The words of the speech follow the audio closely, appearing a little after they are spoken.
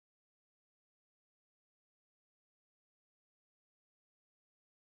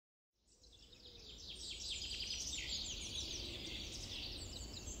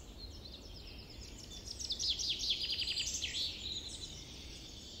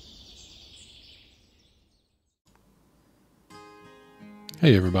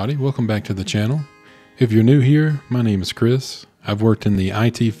Hey everybody, welcome back to the channel. If you're new here, my name is Chris. I've worked in the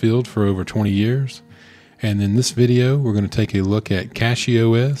IT field for over 20 years, and in this video we're going to take a look at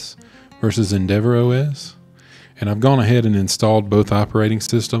CachyOS versus EndeavourOS. And I've gone ahead and installed both operating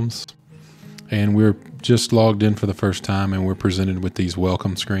systems, and we're just logged in for the first time and we're presented with these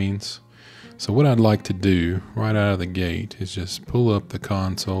welcome screens. So what I'd like to do right out of the gate is just pull up the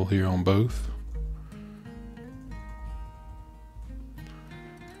console here on both.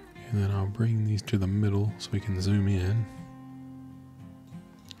 And then I'll bring these to the middle so we can zoom in.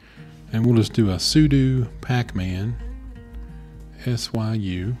 And we'll just do a sudo pacman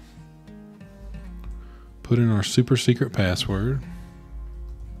syu. Put in our super secret password.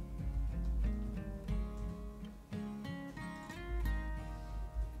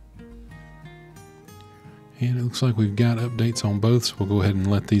 And it looks like we've got updates on both, so we'll go ahead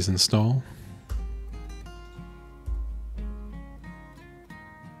and let these install.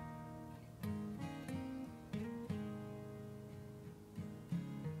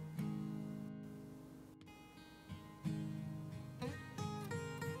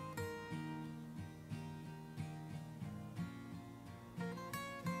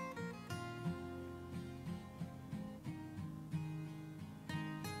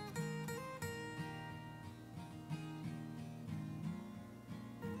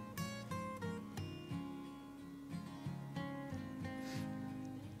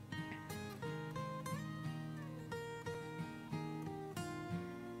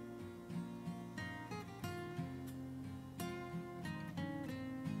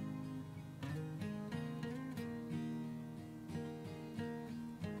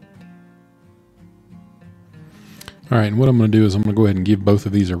 All right, and what I'm going to do is I'm going to go ahead and give both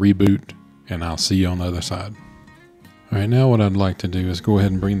of these a reboot, and I'll see you on the other side. All right, now what I'd like to do is go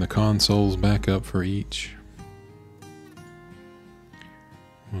ahead and bring the consoles back up for each.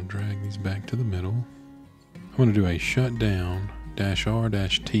 I'm going to drag these back to the middle. I'm going to do a shutdown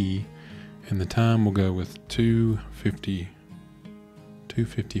 -R-T, and the time will go with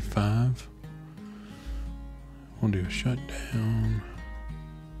 2:55. We'll do a shutdown.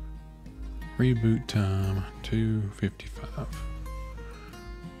 Reboot time 2:55.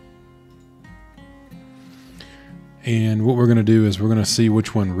 And what we're going to do is we're going to see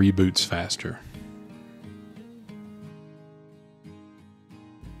which one reboots faster.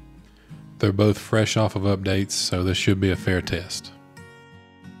 They're both fresh off of updates, so this should be a fair test.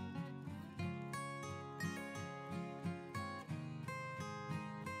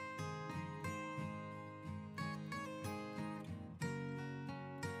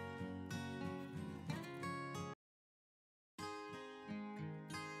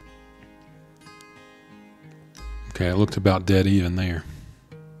 Okay, it looked about dead even there.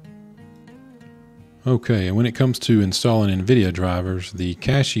 Okay, and when it comes to installing NVIDIA drivers, the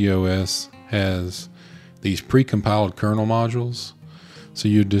CachyOS has these pre-compiled kernel modules. So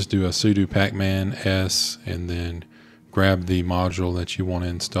you just do a sudo pacman s and then grab the module that you want to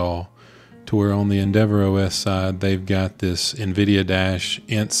install. To where on the EndeavourOS side, they've got this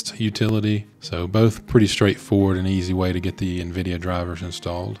NVIDIA-inst utility. So both pretty straightforward and easy way to get the NVIDIA drivers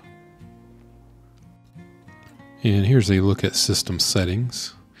installed. And here's a look at system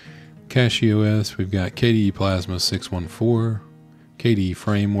settings. CachyOS, we've got KDE Plasma 614, KDE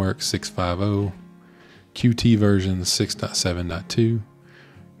Framework 650, Qt version 6.7.2,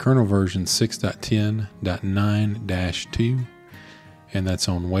 kernel version 6.10.9-2, and that's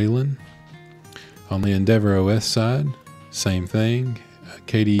on Wayland. On the EndeavourOS side, same thing,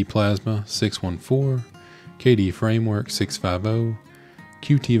 KDE Plasma 614, KDE Framework 650,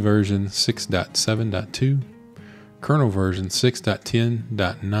 Qt version 6.7.2, kernel version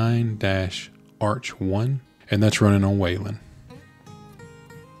 6.10.9-Arch1, and that's running on Wayland.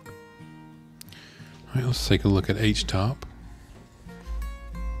 All right, let's take a look at HTOP.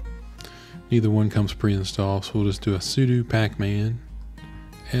 Neither one comes pre-installed, so we'll just do a sudo pacman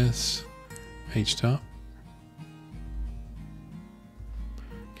s HTOP.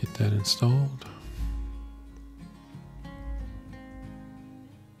 Get that installed.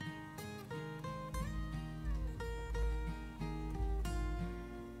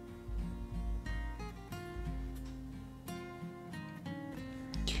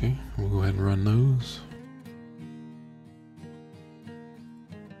 Okay, we'll go ahead and run those.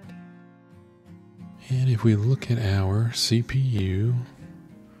 And if we look at our CPU,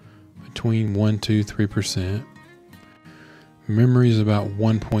 between 1-3%, memory is about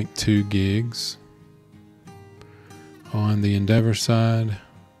 1.2 gigs. On the Endeavor side,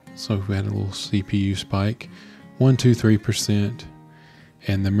 so if we had a little CPU spike, 123%,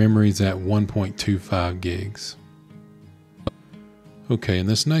 and the memory's at 1.25 gigs. Okay, and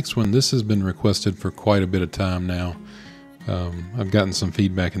this next one, this has been requested for quite a bit of time now. I've gotten some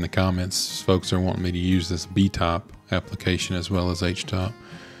feedback in the comments. Folks are wanting me to use this BTOP application as well as HTOP.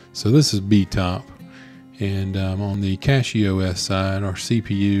 So this is BTOP, and on the CachyOS side, our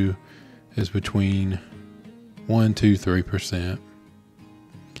CPU is between 1, 2, 3%.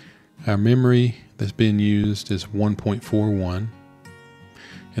 Our memory that's being used is 1.41,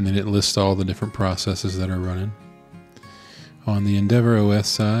 and then it lists all the different processes that are running. On the EndeavourOS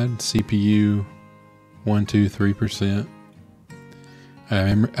side, CPU 1, 2, 3%.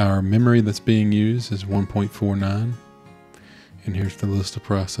 Our memory that's being used is 1.49, and here's the list of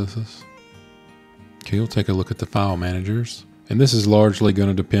processes. Okay, we'll take a look at the file managers, and this is largely going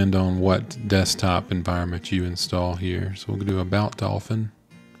to depend on what desktop environment you install here. So we'll do About Dolphin,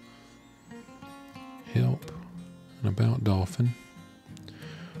 Help, and About Dolphin.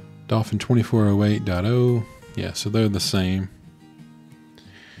 Dolphin 2408.0, yeah, so they're the same.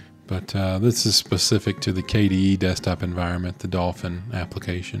 But this is specific to the KDE desktop environment, the Dolphin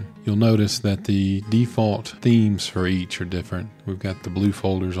application. You'll notice that the default themes for each are different. We've got the blue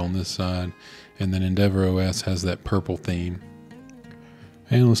folders on this side, and then EndeavourOS has that purple theme.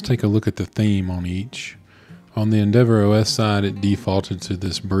 And let's take a look at the theme on each. On the EndeavourOS side, it defaulted to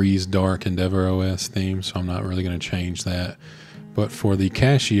this Breeze Dark EndeavourOS theme, so I'm not really going to change that. But for the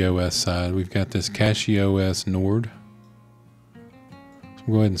CachyOS side, we've got this CachyOS Nord.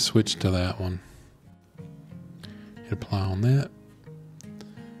 We'll go ahead and switch to that one. Hit apply on that.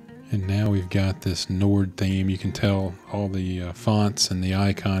 And now we've got this Nord theme. You can tell all the fonts and the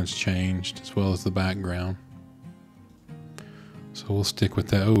icons changed, as well as the background. So we'll stick with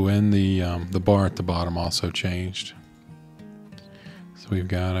that. Oh, and the bar at the bottom also changed. So we've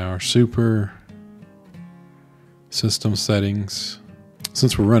got our super system settings.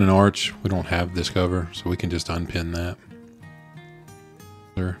 Since we're running Arch, we don't have Discover, so we can just unpin that.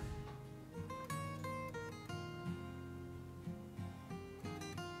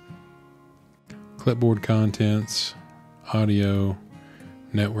 Clipboard contents, audio,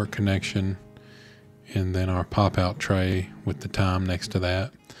 network connection, and then our pop-out tray with the time next to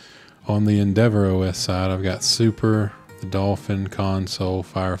that. On the EndeavourOS side, I've got Super, the Dolphin, Console,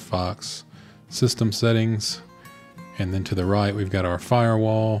 Firefox, system settings, and then to the right we've got our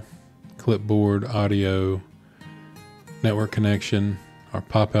firewall, clipboard, audio, network connection, our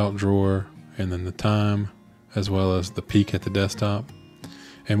pop-out drawer, and then the time, as well as the peek at the desktop.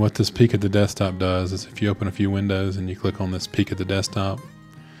 And what this peek at the desktop does is if you open a few windows and you click on this peek at the desktop,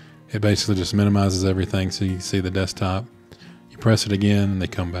 it basically just minimizes everything so you can see the desktop. You press it again and they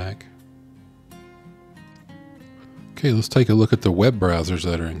come back. Okay, let's take a look at the web browsers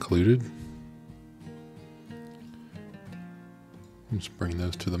that are included. Let's bring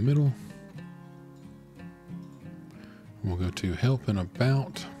those to the middle. We'll go to Help and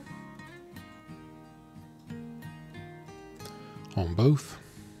About on both.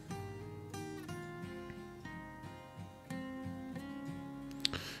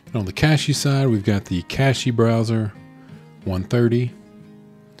 And on the Cachy side, we've got the Cachy browser 130.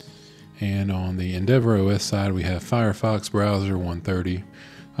 And on the EndeavourOS side, we have Firefox browser 130.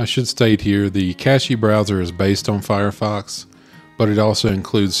 I should state here, the Cachy browser is based on Firefox, but it also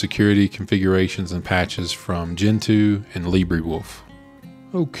includes security configurations and patches from Gentoo and LibreWolf.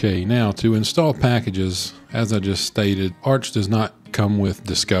 Okay, now to install packages, as I just stated, Arch does not come with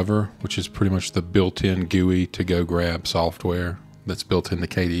Discover, which is pretty much the built-in GUI to go grab software that's built into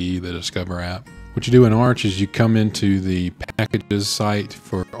KDE, the Discover app. What you do in Arch is you come into the packages site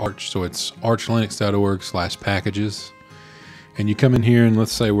for Arch, so it's archlinux.org/packages. And you come in here and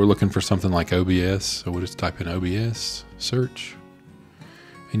let's say we're looking for something like OBS, so we'll just type in OBS, search.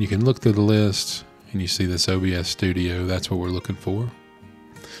 And you can look through the list and you see this OBS Studio, that's what we're looking for.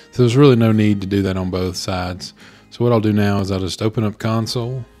 So there's really no need to do that on both sides. So what I'll do now is I'll just open up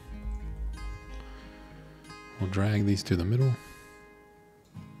Console. We'll drag these to the middle.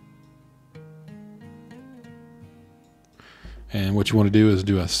 And what you want to do is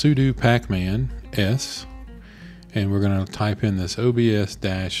do a sudo pacman s, and we're going to type in this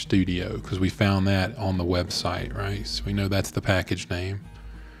OBS-Studio because we found that on the website, right? So we know that's the package name.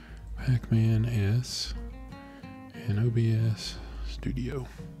 Pacman s and OBS Studio.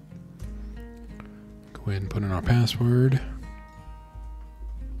 Go ahead and put in our password.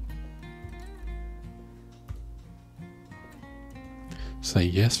 Say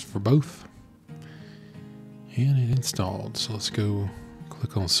yes for both. And it installed. So let's go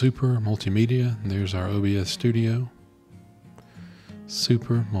click on Super Multimedia. And there's our OBS Studio.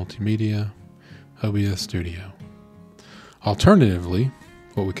 Super Multimedia OBS Studio. Alternatively,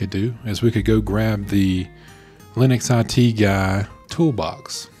 what we could do is we could go grab the Linux IT guy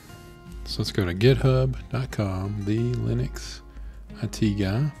toolbox. So let's go to github.com, the Linux IT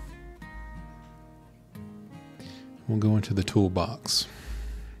guy. We'll go into the toolbox.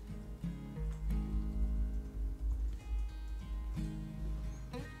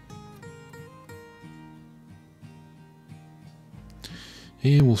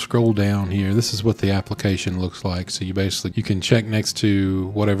 And we'll scroll down here. This is what the application looks like. So you can check next to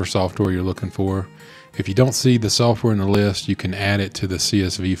whatever software you're looking for. If you don't see the software in the list, you can add it to the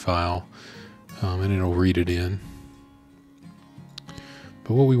CSV file and it'll read it in.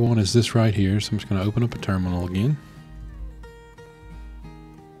 But what we want is this right here. So I'm just going to open up a terminal again.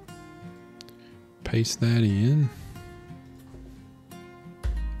 Paste that in.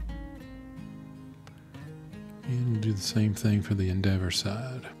 And we'll do the same thing for the Endeavor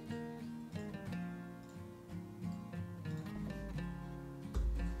side.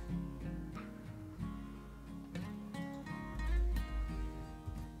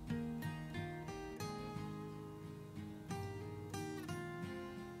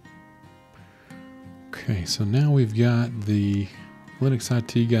 Okay, so now we've got the Linux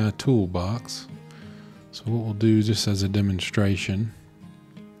IT Guy toolbox. So what we'll do, just as a demonstration,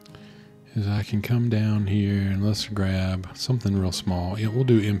 is I can come down here and let's grab something real small. Yeah, we'll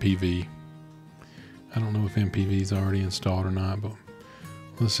do MPV. I don't know if MPV is already installed or not, but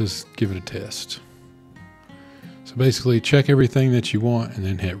let's just give it a test. So basically check everything that you want and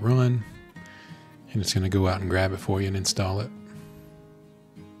then hit run, and it's going to go out and grab it for you and install it.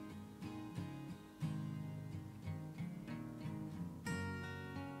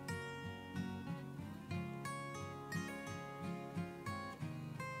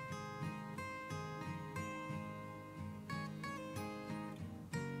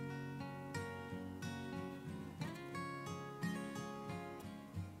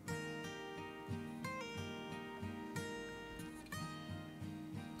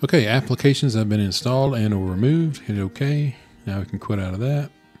 Okay, applications have been installed and or removed. Hit OK. Now we can quit out of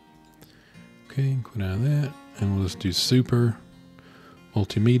that. Okay, quit out of that. And we'll just do super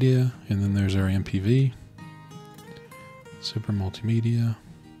multimedia. And then there's our MPV. Super multimedia,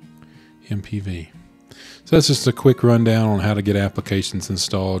 MPV. So that's just a quick rundown on how to get applications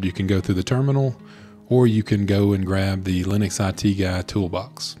installed. You can go through the terminal, or you can go and grab the Linux IT Guy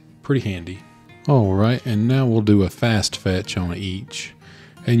toolbox. Pretty handy. All right, and now we'll do a fast fetch on each.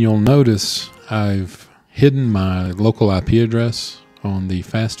 And you'll notice I've hidden my local IP address on the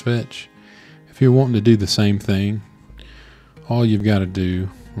fast fetch. If you're wanting to do the same thing, all you've got to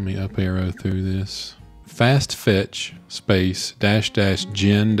do, let me up arrow through this, fast fetch space dash dash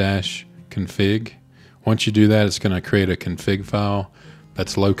gen dash config. Once you do that, it's going to create a config file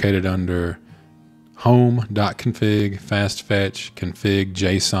that's located under home.config fast fetch config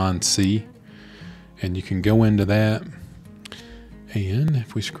JSON C. And you can go into that. And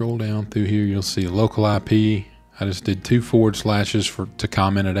if we scroll down through here, you'll see local IP. I just did 2 forward slashes to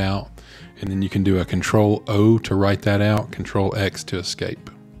comment it out. And then you can do a Control O to write that out, Control X to escape.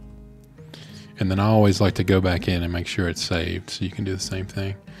 And then I always like to go back in and make sure it's saved. So you can do the same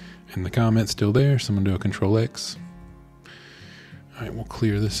thing. And the comment's still there, so I'm going to do a Control X. All right, we'll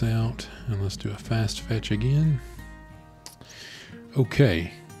clear this out. And let's do a fast fetch again.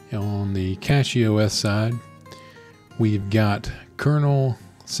 Okay, on the CachyOS side, we've got kernel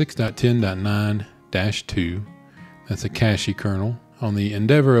 6.10.9-2. That's a Cachy kernel. On the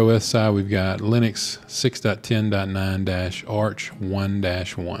EndeavourOS side, we've got Linux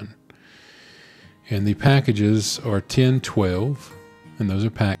 6.10.9-Arch1-1. And the packages are 10.12, and those are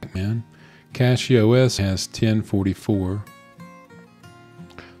Pacman. CachyOS has 10.44.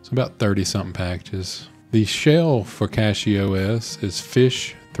 So about 30-something packages. The shell for CachyOS is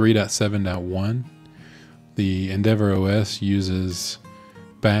Fish 3.7.1. The EndeavourOS uses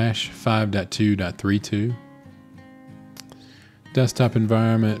Bash 5.2.32. Desktop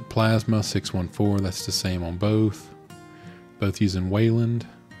environment, Plasma 614, that's the same on both. Both using Wayland.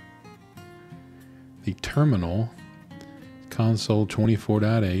 The terminal, console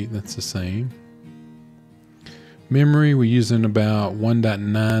 24.8, that's the same. Memory, we're using about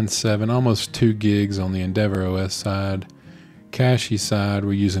 1.97, almost 2 gigs on the EndeavourOS side. Cachy side,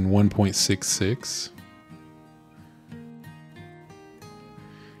 we're using 1.66.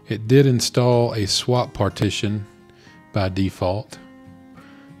 It did install a swap partition by default,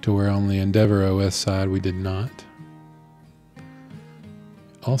 to where on the EndeavourOS side we did not.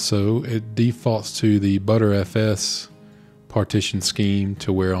 Also, it defaults to the ButterFS partition scheme,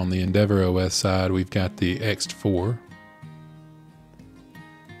 to where on the EndeavourOS side we've got the ext4.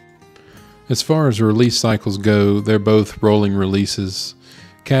 As far as release cycles go, they're both rolling releases.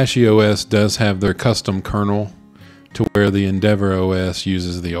 CachyOS does have their custom kernel to where the EndeavourOS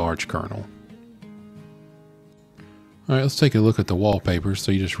uses the Arch kernel. Alright, let's take a look at the wallpaper.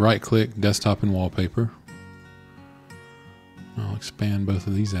 So you just right click Desktop and Wallpaper. I'll expand both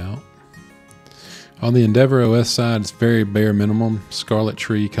of these out. On the EndeavourOS side, it's very bare minimum. Scarlet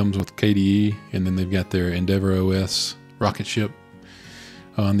Tree comes with KDE, and then they've got their EndeavourOS rocket ship.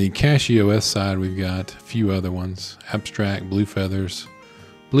 On the CachyOS side, we've got a few other ones. Abstract, Blue Feathers,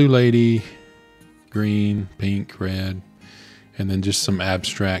 Blue Lady, green, pink, red, and then just some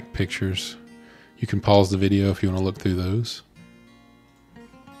abstract pictures. You can pause the video if you want to look through those.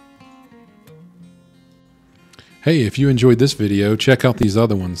 Hey, if you enjoyed this video, check out these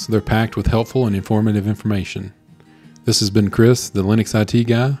other ones. They're packed with helpful and informative information. This has been Chris, the Linux IT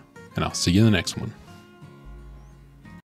guy, and I'll see you in the next one.